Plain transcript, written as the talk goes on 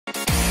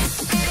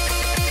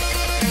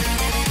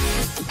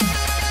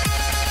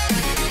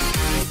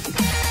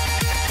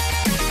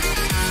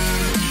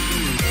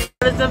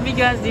What's up, you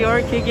guys? The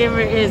Arcade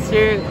Gamer is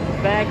here,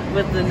 back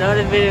with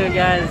another video,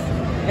 guys.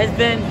 It's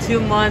been 2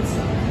 months.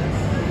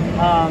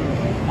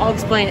 I'll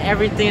explain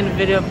everything in the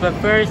video, but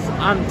first,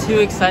 I'm too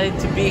excited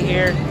to be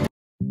here.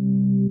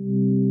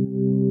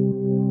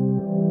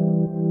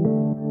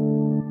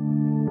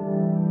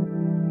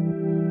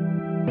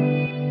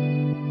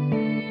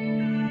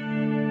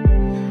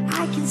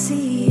 I can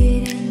see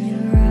it in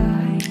your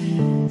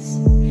eyes.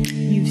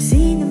 You've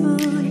seen the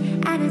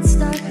moon and its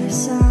darker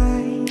side.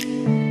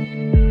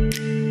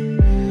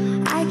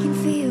 I can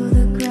feel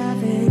the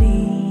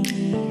gravity,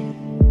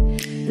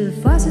 the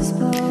forces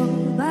pull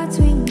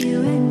between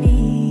you and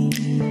me.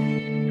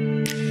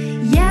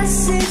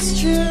 Yes, it's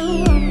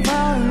true, I'm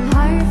falling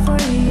hard for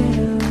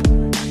you,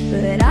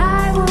 but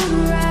I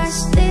won't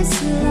rush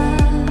this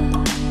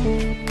love.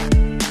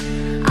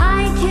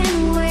 I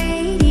can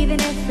wait even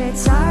if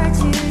it's hard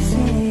to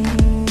say.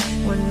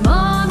 One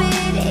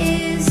moment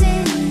is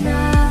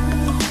enough.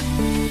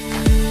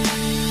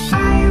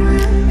 I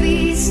will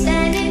be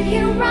standing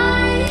here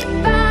right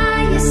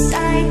by your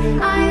side.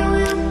 I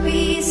will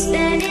be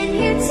standing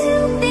here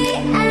till the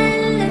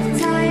end of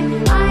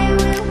time. I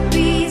will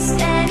be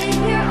standing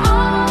here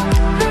all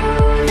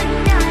through the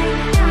night,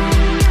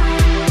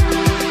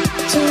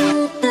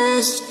 till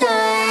the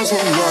stars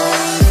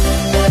align.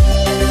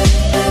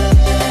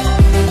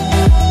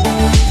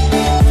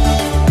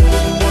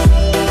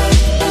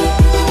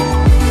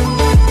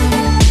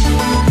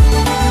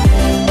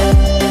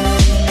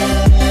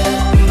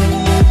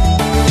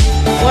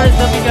 What is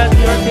up, you guys?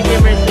 The Arcade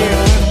Gamer is here.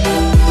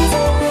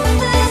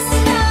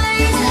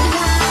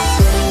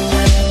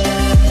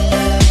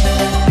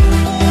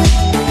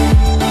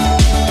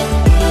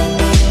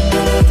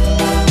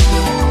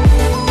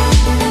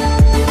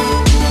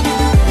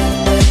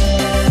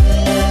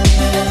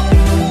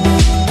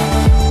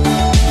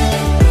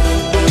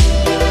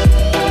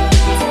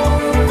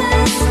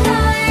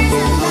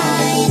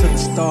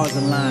 Stars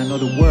align or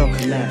the world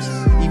collapses.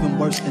 Even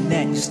worse than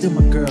that, you're still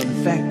my girl.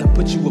 In fact, I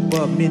put you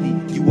above many.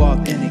 You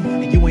authentic,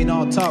 and you ain't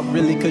all talk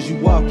really, cause you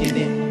walk in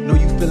it. Know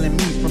you feeling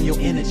me from your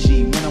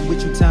energy. When I'm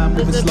with you, time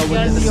moving slower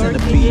than the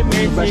centipede. We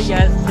ain't rushing. I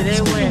can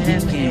spend the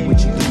weekend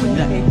with you doing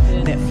nothing.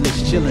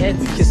 Netflix chilling,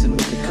 we kissing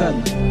with the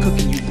cuddling.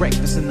 Cooking you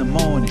breakfast in the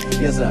morning,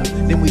 yes sir.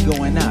 Then we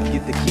going out,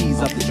 get the keys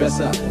off the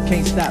dresser.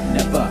 Can't stop,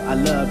 never, our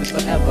love is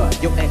forever.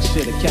 Your ex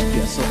should've kept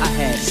you, so I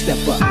had to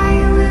step up. I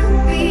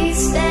will be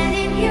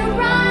standing here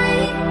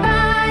right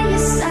by your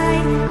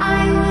side.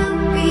 I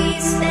will be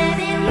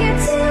standing here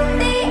till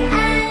the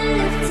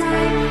end of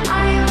time. I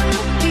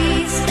will be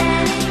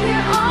standing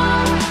here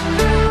all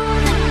through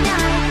the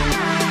night,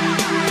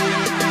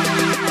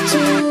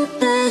 till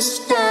the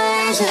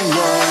stars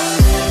align.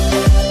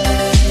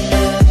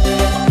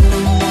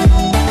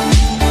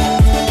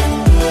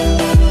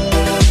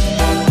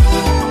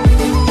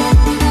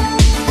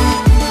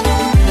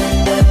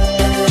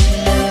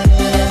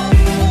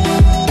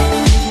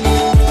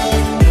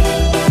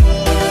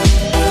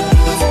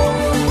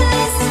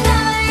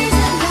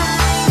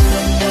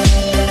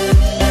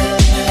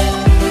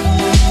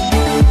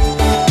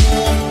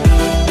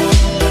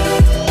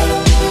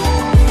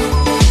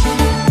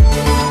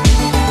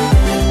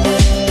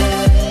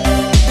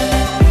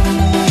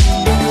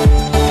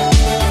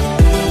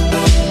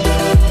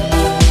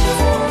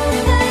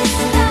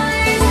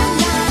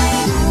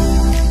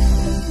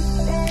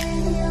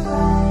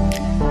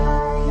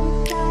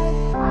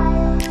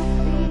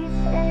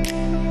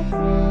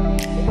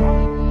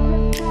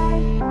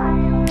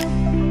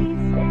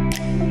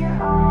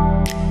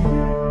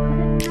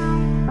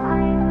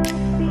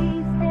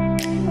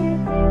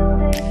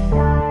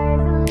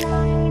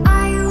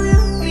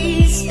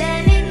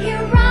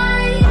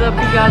 What's up,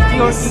 you guys? The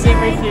Arcade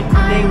Gamer is here.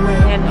 Today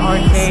we're in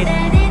arcade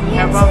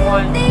at Rough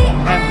One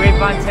at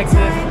Grapevine, Texas.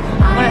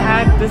 I'm gonna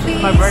add this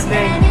is my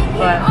birthday,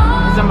 but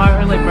these are my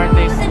early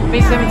birthdays.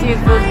 May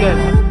 17th feels good.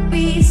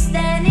 Be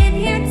standing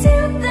here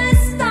till the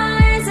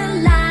stars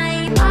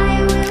align.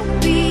 I will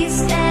be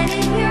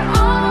standing here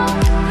all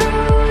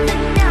through the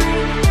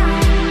night,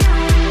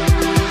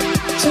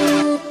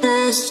 till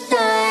the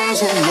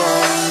stars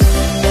align.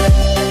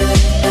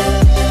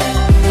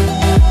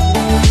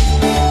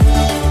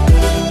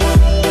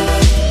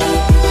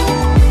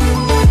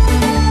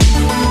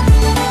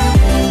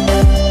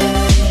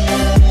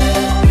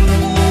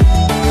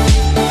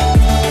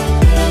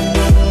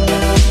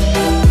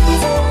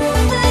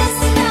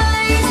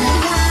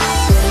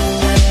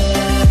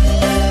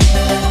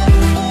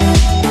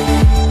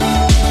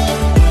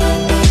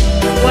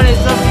 What is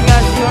up, you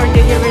guys? The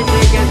Arcade Gamer is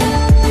here again.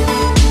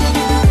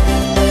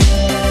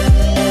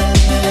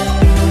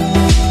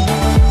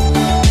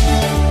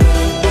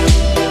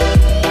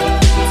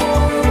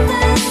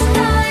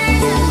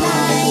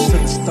 Till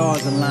the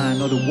stars align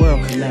or the world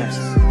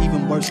collapses.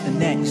 Even worse than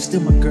that, you're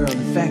still my girl.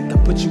 In fact, I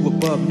put you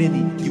above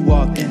many. You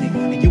authentic,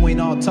 and you ain't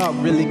all talk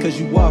really, cause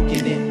you walk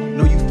in it.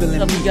 Know you feeling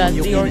What's up, me you guys?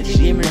 from The your Arcade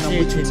energy. Gamer When I'm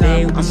here with you, today.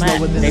 time moving I'm slower at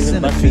than a David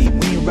centipede.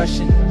 Buster's. We ain't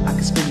rushing. I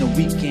can spend the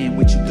weekend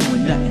with you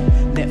doing nothing.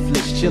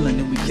 Netflix chilling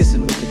and we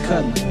kissing with the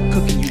cuddling,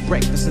 cooking you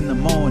breakfast in the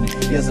morning.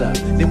 Yes, sir.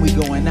 Then we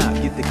going out,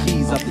 get the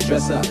keys off the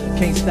dresser.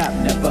 Can't stop,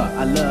 never.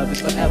 Our love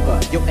is forever.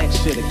 Your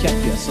ex should have kept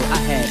you, so I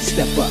had to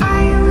step up.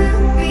 I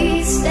will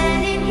be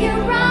standing here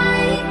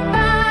right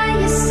by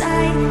your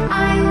side.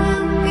 I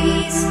will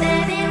be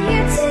standing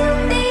here till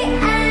the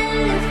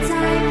end of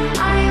time.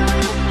 I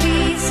will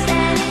be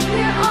standing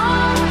here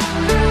all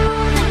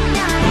through the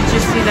night. You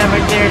just see that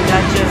right there.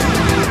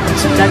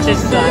 That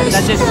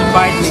just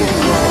invites me.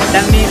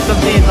 That means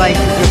something like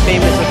you're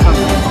famous or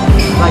something.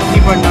 Like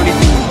people are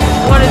noticing you.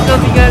 What is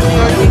up, you guys? The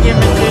RK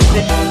Gamer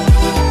Tuesday.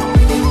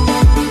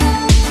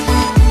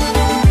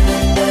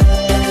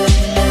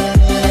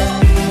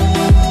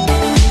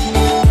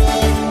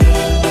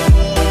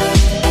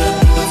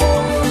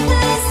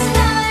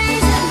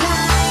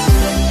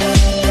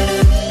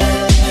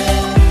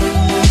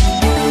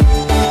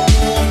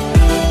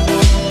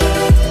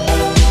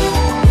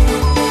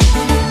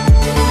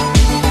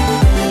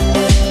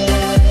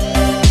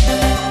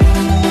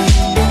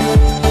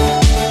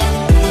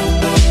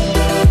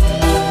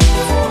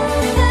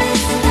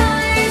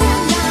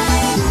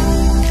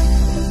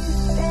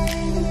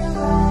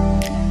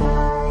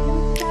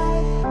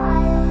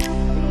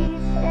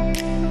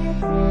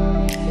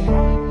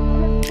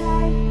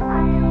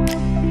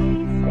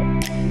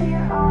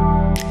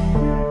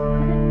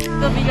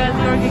 What's up, you guys?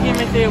 The RK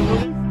Gamer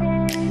Tuesday.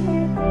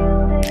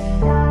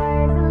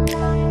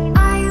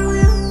 I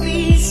will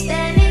be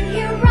standing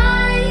here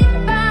right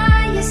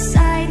by your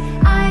side.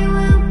 I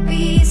will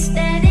be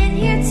standing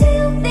here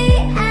till the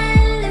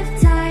end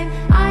of time.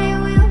 I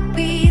will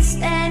be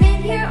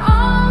standing here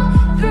all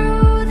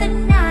through the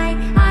night.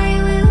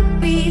 I will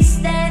be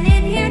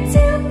standing here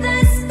till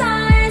the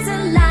stars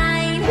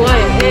align. What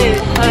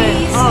is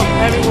up,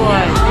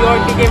 everyone? The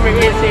RK Gamer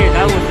is here.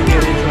 That was the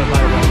new intro, by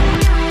the way.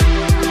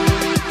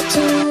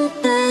 To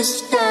the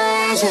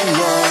stars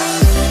align.